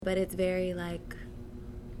But it's very, like,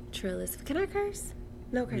 trillist. Can I curse?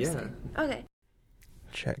 No cursing. Yeah. Okay.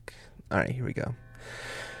 Check. All right, here we go.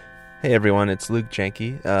 Hey, everyone, it's Luke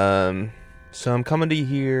Janke. So I'm coming to you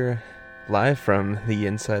here live from the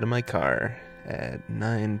inside of my car at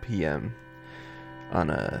 9 p.m. on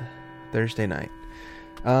a Thursday night.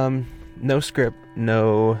 No script,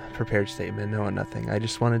 no prepared statement, no nothing. I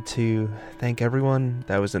just wanted to thank everyone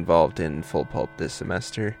that was involved in Full Pulp this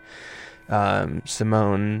semester.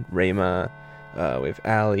 Simone, Rayma, we have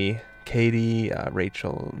Allie, Katie,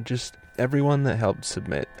 Rachel, just everyone that helped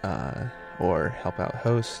submit or help out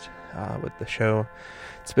host with the show.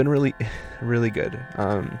 It's been really, really good.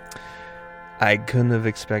 I couldn't have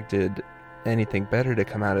expected anything better to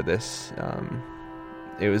come out of this.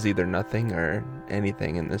 It was either nothing or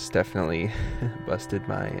anything, and this definitely busted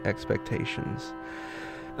my expectations.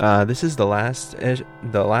 This is the last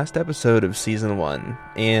episode of season 1,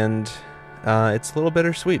 and it's a little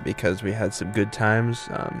bittersweet because we had some good times,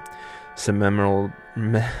 some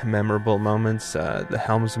memorable moments. The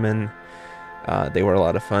helmsmen, they were a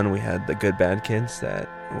lot of fun. We had the good bad kids that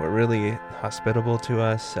were really hospitable to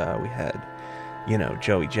us. We had,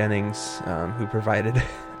 Joey Jennings, who provided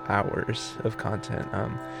hours of content.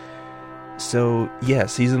 So yeah,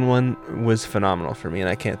 season 1 was phenomenal for me, and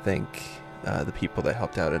I can't thank the people that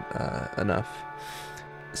helped out enough.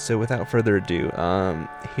 So without further ado,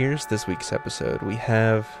 here's this week's episode. We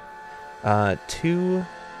have 2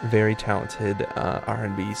 very talented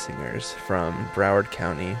R&B singers from Broward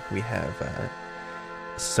County. We have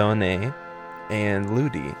Sonét and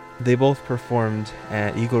Ludy. They both performed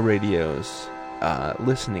at Eagle Radio's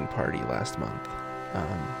listening party last month,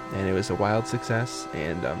 and it was a wild success,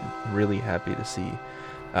 and I'm really happy to see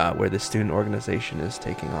where the student organization is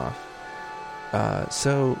taking off.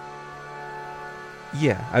 So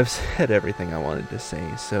yeah, I've said everything I wanted to say,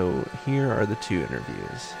 so here are the 2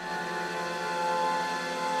 interviews.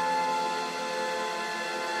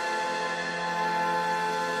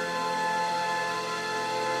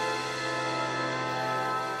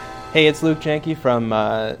 Hey, it's Luke Janke from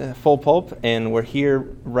Full Pulp, and we're here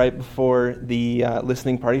right before the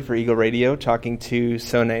listening party for Eagle Radio, talking to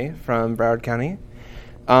Sonét from Broward County.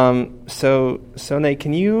 So, Sonét,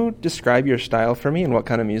 can you describe your style for me and what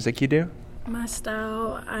kind of music you do? My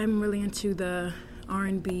style, I'm really into the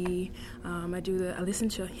R&B. I listen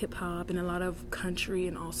to hip hop and a lot of country,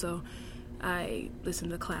 and also I listen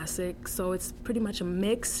to classic. So it's pretty much a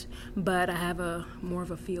mix, but I have more of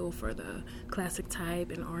a feel for the classic type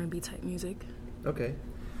and R&B type music. Okay.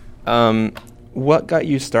 What got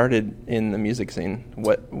you started in the music scene?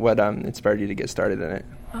 What inspired you to get started in it?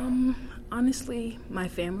 Honestly, my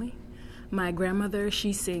family. My grandmother,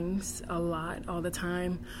 she sings a lot, all the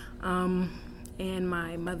time. And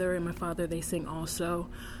my mother and my father, they sing also.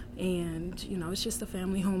 And, it's just a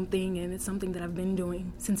family home thing, and it's something that I've been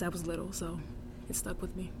doing since I was little, so it stuck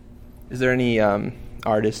with me. Is there any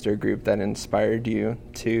artist or group that inspired you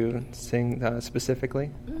to sing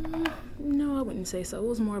specifically? No, I wouldn't say so. It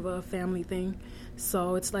was more of a family thing.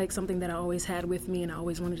 So it's like something that I always had with me, and I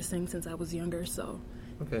always wanted to sing since I was younger, so.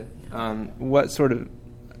 Okay.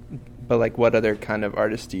 What other kind of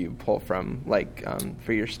artists do you pull from,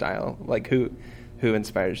 for your style? Like, who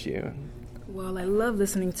inspires you? Well, I love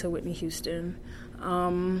listening to Whitney Houston.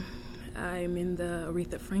 I'm in the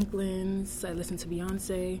Aretha Franklins. I listen to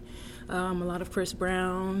Beyonce. A lot of Chris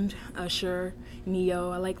Brown, Usher,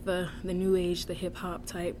 Neo. I like the new age, the hip hop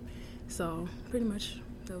type. So pretty much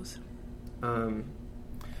those.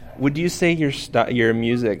 Would you say your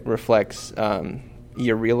music reflects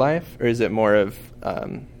your real life, or is it more of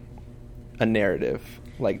a narrative,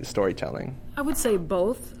 like storytelling? I would say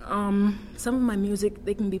both. Some of my music,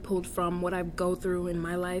 they can be pulled from what I go through in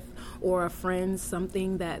my life, or a friend,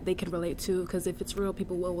 something that they can relate to, because if it's real,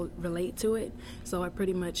 people will relate to it. So I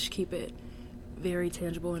pretty much keep it very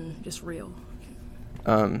tangible and just real.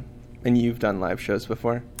 And you've done live shows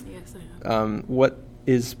before? Yes, I have. What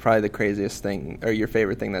is probably the craziest thing, or your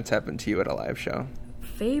favorite thing that's happened to you at a live show?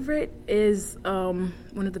 Favorite is one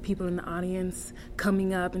of the people in the audience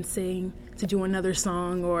coming up and saying to do another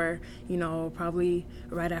song, or probably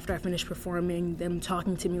right after I finish performing, them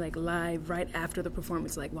talking to me like live right after the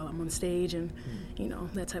performance, like while I'm on stage, and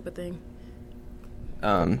that type of thing.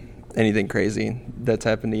 Anything crazy that's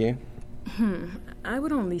happened to you? I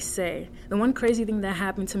would only say the one crazy thing that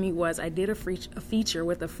happened to me was I did a feature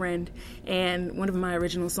with a friend, and one of my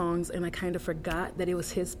original songs, and I kind of forgot that it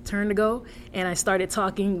was his turn to go, and I started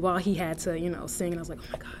talking while he had to, sing, and I was like,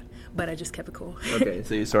 oh my God, but I just kept it cool. Okay,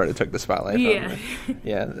 so you sort of took the spotlight. Yeah.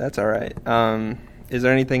 Yeah, that's all right. Is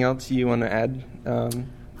there anything else you want to add for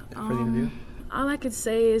the interview? All I could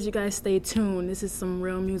say is you guys stay tuned. This is some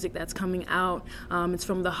real music that's coming out. It's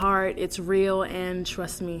from the heart, it's real, and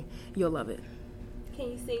trust me, you'll love it.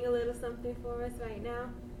 Can you sing a little something for us right now?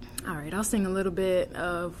 All right, I'll sing a little bit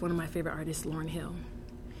of one of my favorite artists, Lauryn Hill.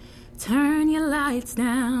 Turn your lights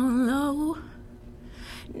down low.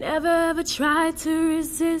 Never ever try to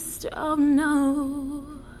resist, oh no.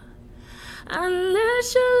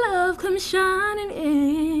 Unless your love comes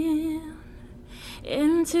shining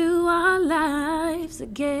into our lives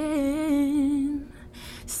again,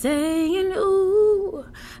 saying, ooh,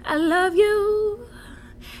 I love you,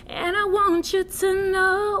 and I want you to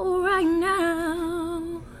know right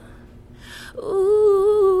now,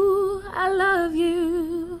 ooh, I love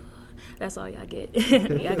you. That's all y'all get.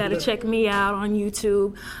 Y'all gotta check me out on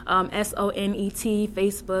YouTube, Sonet,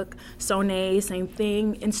 Facebook, Sonét, same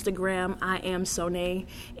thing, Instagram, I am Sonét,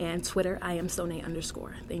 and Twitter, I am Sonét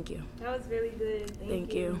 _. Thank you. That was really good.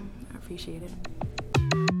 Thank you. I appreciate it.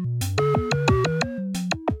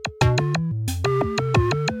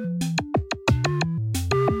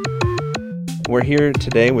 We're here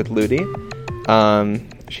today with Ludy.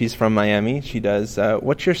 She's from Miami. She does,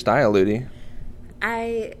 what's your style, Ludy?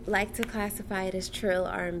 I like to classify it as trill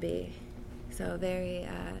R&B. So very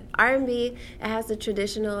R&B. It has the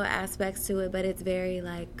traditional aspects to it, but it's very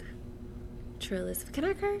like trillist. Can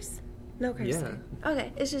I curse? No cursing. Yeah.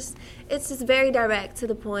 Okay. It's just very direct, to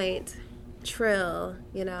the point. Trill,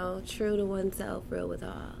 true to oneself, real with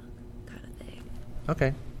all, kind of thing.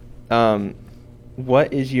 Okay.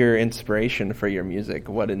 What is your inspiration for your music?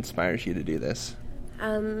 What inspires you to do this?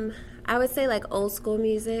 I would say like old school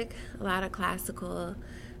music, a lot of classical,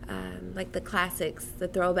 like the classics, the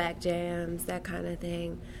throwback jams, that kind of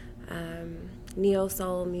thing.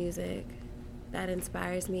 Neo-soul music, that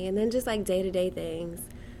inspires me. And then just like day-to-day things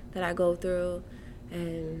that I go through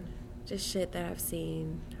and just shit that I've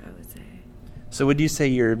seen, I would say. So would you say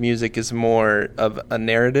your music is more of a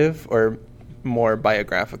narrative or more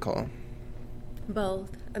biographical?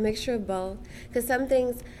 Both. A mixture of both. Because some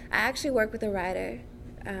things, I actually work with a writer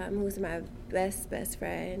who's my best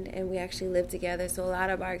friend, and we actually live together, so a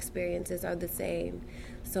lot of our experiences are the same.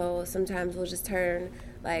 So sometimes we'll just turn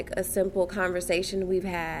like a simple conversation we've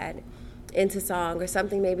had into song, or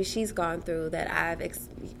something maybe she's gone through that I've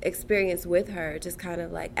experienced with her, just kind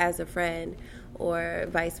of like as a friend, or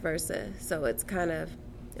vice versa. So it's kind of,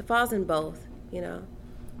 it falls in both,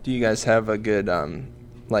 Do you guys have a good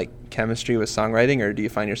chemistry with songwriting, or do you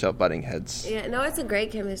find yourself butting heads? Yeah, no, it's a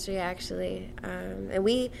great chemistry actually, and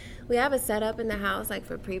we have a setup in the house like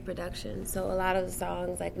for pre-production. So a lot of the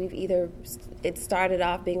songs, like it started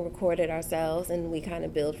off being recorded ourselves, and we kind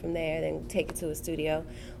of build from there, then take it to a studio,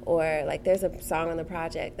 or like there's a song on the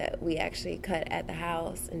project that we actually cut at the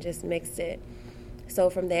house and just mixed it. So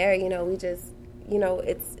from there, we just,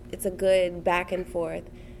 it's a good back and forth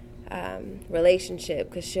relationship,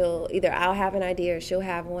 because I'll have an idea or she'll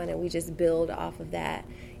have one, and we just build off of that.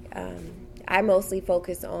 I mostly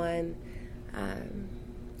focus on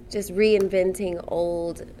just reinventing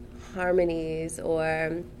old harmonies,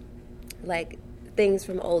 or like things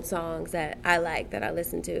from old songs that I like, that I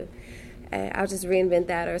listen to. I'll just reinvent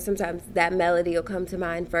that, or sometimes that melody will come to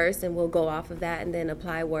mind first, and we'll go off of that and then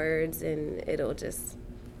apply words, and it'll just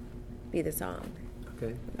be the song.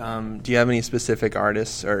 Okay. Do you have any specific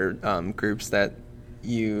artists or groups that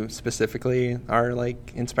you specifically are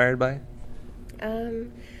like inspired by?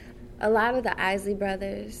 A lot of the Isley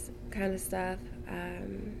Brothers kind of stuff.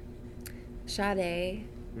 Sade,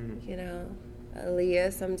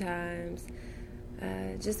 Aaliyah sometimes.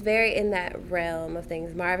 Just very in that realm of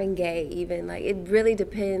things. Marvin Gaye even. Like, it really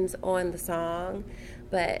depends on the song.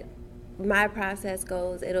 But my process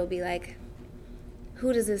goes, it'll be like,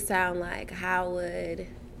 who does this sound like? How would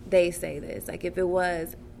they say this? Like, if it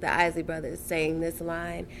was the Isley Brothers saying this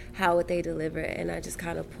line, how would they deliver it? And I just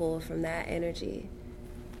kind of pull from that energy.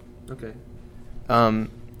 Okay.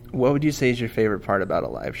 What would you say is your favorite part about a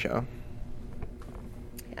live show?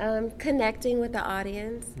 Connecting with the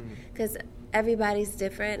audience, because everybody's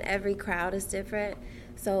different, every crowd is different,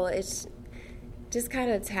 so it's just kind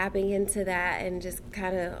of tapping into that and just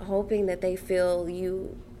kind of hoping that they feel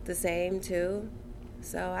you the same too.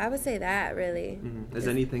 So I would say that, really. Mm-hmm. Is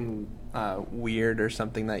anything weird or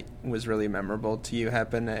something that was really memorable to you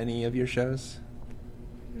happen at any of your shows?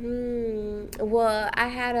 Well, I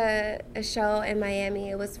had a show in Miami.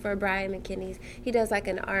 It was for Brian McKinney's. He does like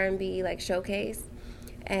an R&B like showcase,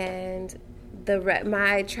 and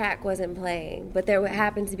my track wasn't playing, but there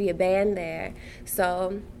happened to be a band there.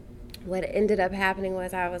 So what ended up happening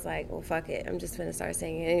was I was like, well, fuck it, I'm just gonna start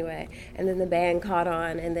singing anyway. And then the band caught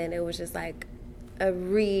on, and then it was just like a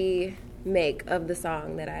make of the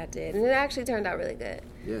song that I did, and it actually turned out really good.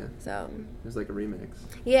 Yeah. So it was like a remix.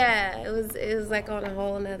 Yeah, it was like on a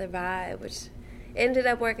whole another vibe, which ended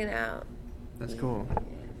up working out. That's cool.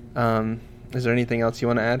 Is there anything else you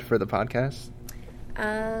want to add for the podcast?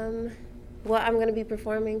 Well, I'm going to be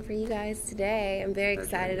performing for you guys today. I'm very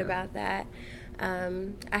excited about that.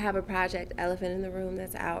 I have a project, Elephant in the Room,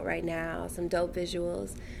 that's out right now. Some dope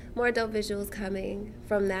visuals. More dope visuals coming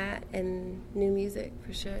from that, and new music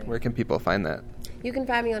for sure. Where can people find that? You can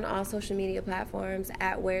find me on all social media platforms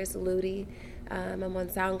at Where's Ludy. I'm on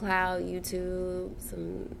SoundCloud, YouTube,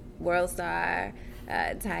 some WorldStar,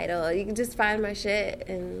 Tidal. You can just find my shit,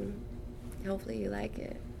 and hopefully you like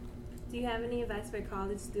it. Do you have any advice for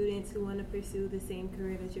college students who want to pursue the same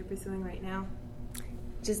career that you're pursuing right now?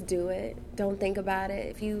 Just do it. Don't think about it.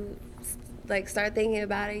 If you start thinking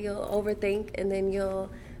about it, you'll overthink, and then you'll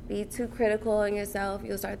be too critical on yourself.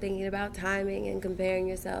 You'll start thinking about timing and comparing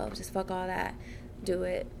yourself. Just fuck all that. Do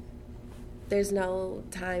it. There's no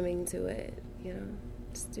timing to it,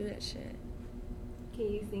 Just do that shit.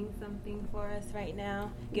 Can you sing something for us right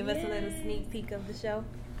now? Give us a little sneak peek of the show.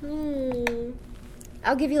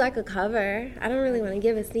 I'll give you a cover. I don't really want to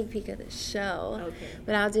give a sneak peek of the show. Okay.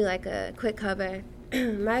 But I'll do a quick cover.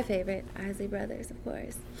 My favorite, Isley Brothers, of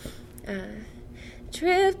course.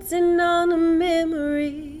 Drifting on a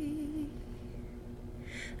memory.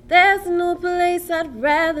 There's no place I'd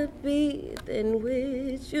rather be than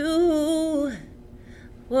with you.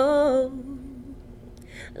 Whoa,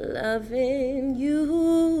 loving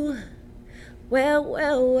you. Well.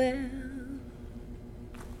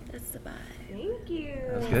 That's the vibe. Thank you.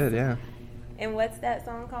 That's good, yeah. And what's that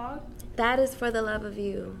song called? That is For the Love of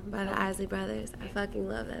You by the Isley Brothers. I fucking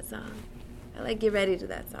love that song. I Get Ready to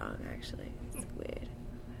that song, actually. It's weird.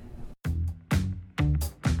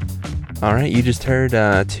 All right, you just heard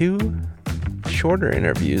 2 shorter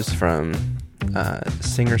interviews from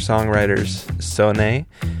singer-songwriters Sonét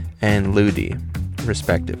and Ludy,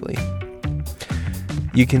 respectively.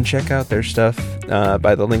 You can check out their stuff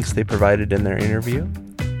by the links they provided in their interview.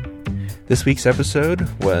 This week's episode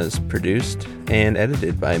was produced and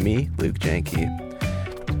edited by me, Luke Janke.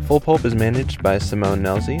 Full Pulp is managed by Simone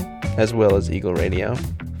Nelsie, as well as Eagle Radio.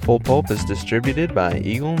 Full Pulp is distributed by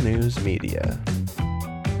Eagle News Media.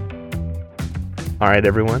 Alright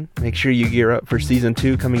everyone, make sure you gear up for Season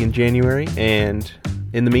 2 coming in January, and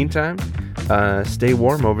in the meantime, stay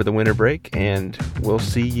warm over the winter break, and we'll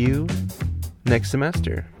see you next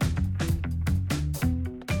semester.